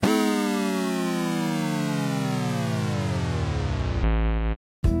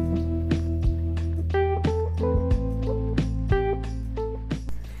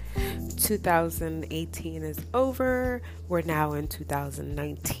2018 is over. We're now in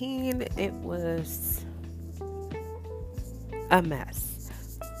 2019. It was a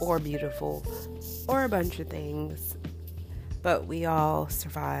mess, or beautiful, or a bunch of things, but we all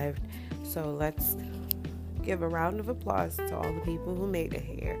survived. So let's give a round of applause to all the people who made it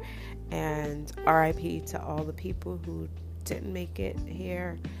here, and RIP to all the people who didn't make it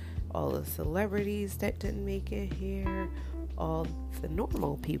here, all the celebrities that didn't make it here, all the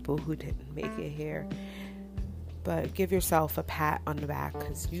normal people who didn't make it here. But give yourself a pat on the back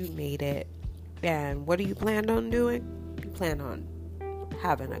because you made it. And what do you plan on doing? You plan on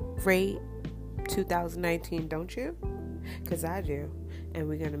having a great 2019, don't you? Because I do. And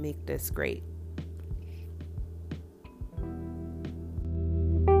we're going to make this great.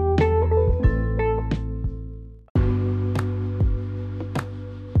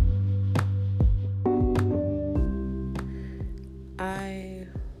 I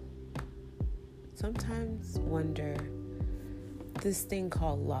sometimes wonder this thing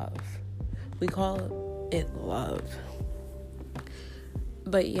called love. We call it love.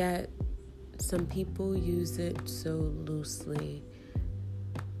 But yet, some people use it so loosely.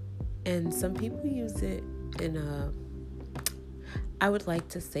 And some people use it in I would like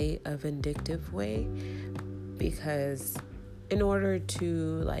to say, a vindictive way. Because in order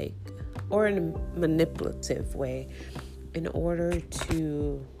to, or in a manipulative way, in order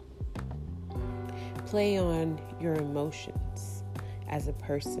to play on your emotions as a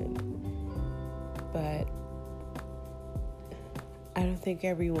person. But I don't think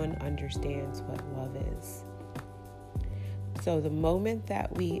everyone understands what love is. So the moment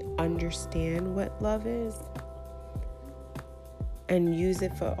that we understand what love is and use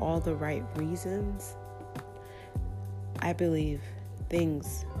it for all the right reasons, I believe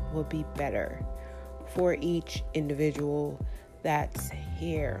things will be better for each individual that's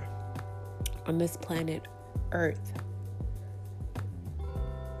here on this planet Earth.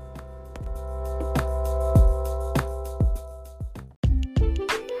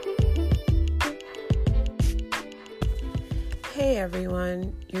 Hey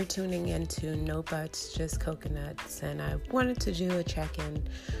everyone, you're tuning into No Butts, Just Coconuts, and I wanted to do a check-in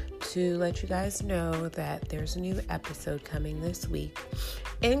to let you guys know that there's a new episode coming this week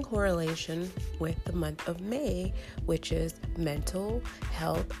in correlation with the month of May, which is Mental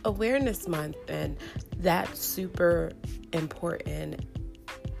Health Awareness Month, and that's super important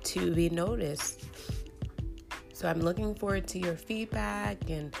to be noticed. So I'm looking forward to your feedback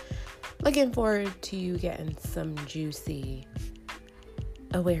and looking forward to you getting some juicy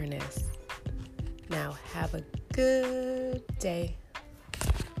awareness. Now, have a good day.